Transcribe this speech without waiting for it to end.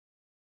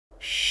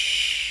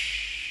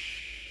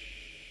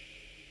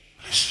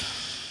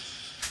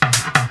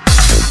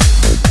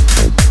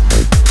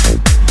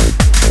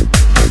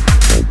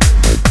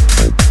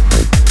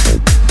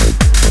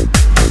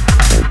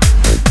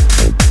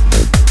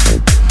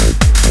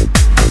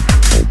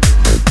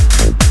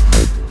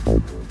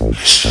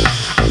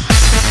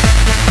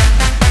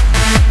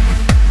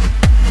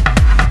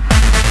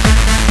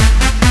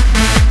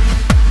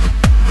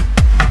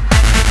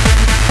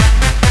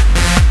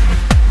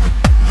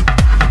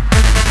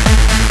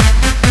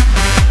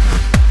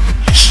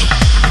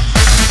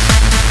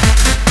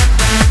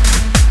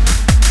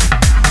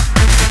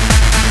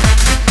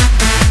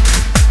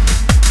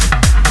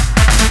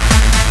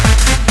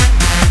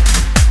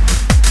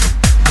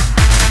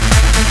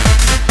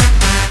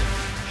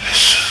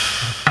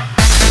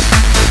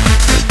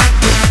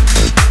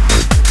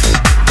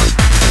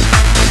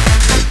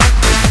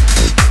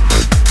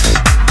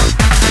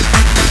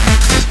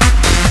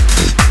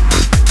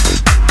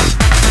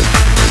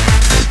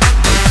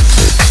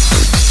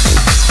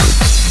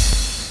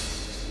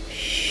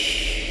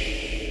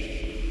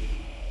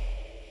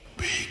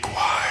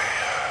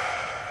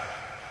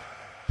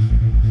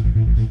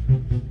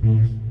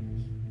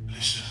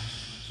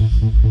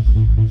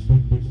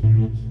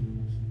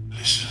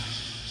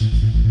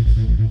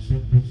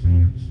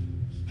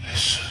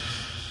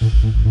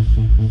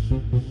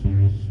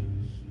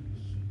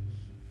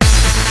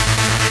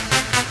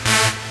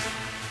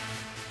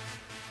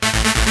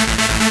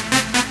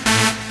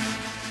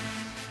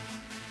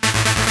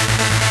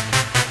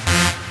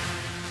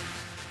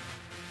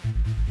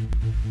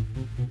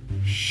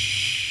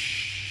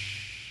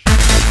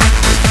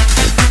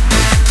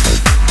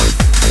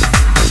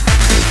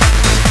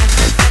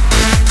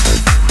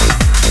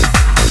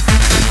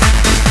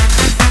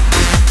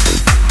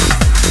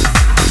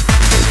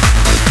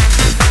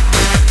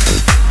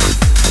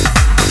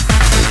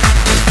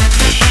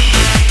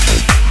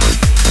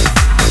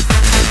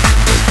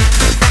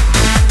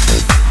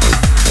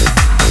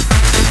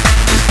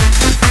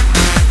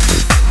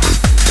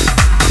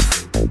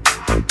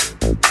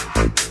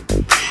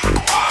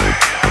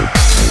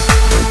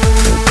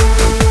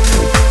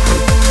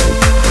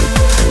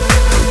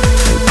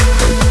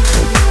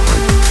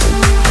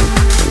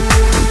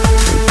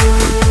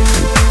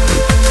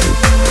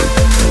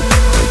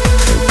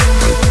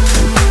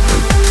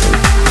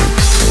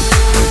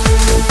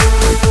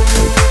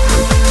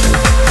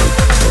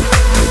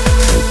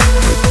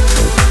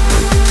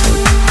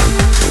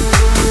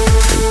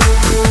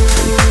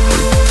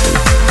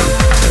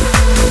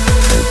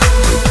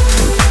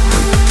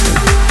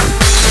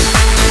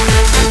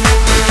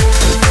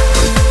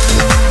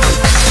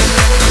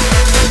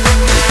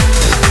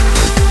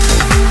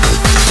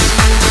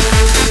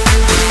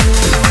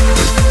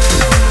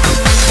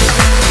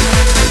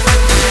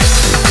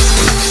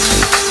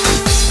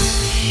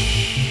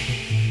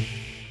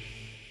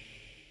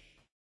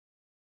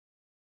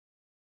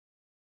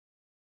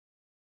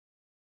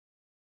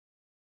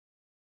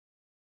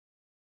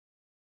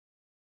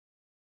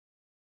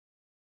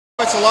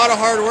It's a lot of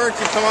hard work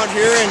to come out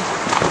here, and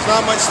there's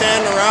not much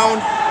standing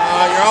around.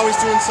 You're always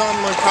doing something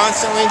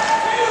constantly.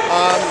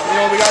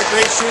 We got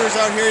great shooters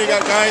out here. You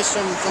got guys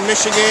from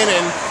Michigan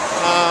and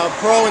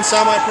pro and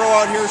semi-pro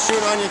out here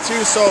shooting on you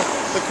too. So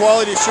the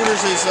quality of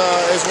shooters is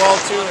as well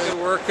too.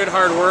 Good work, good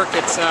hard work.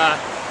 It's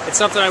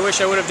something I wish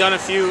I would have done a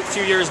few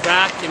years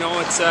back.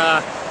 It's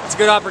a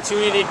good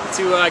opportunity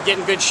to get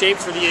in good shape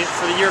for the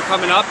year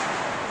coming up.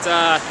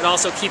 It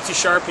also keeps you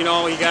sharp.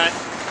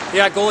 You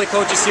got goalie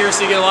coaches here,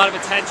 so you get a lot of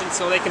attention,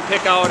 so they can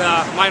pick out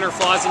minor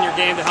flaws in your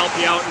game to help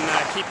you out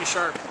and keep you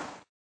sharp.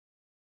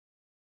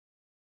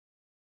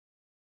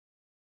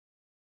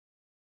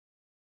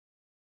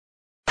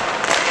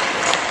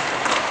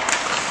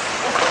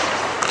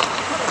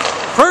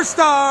 First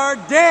star,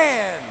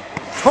 Dan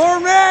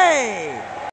Torme.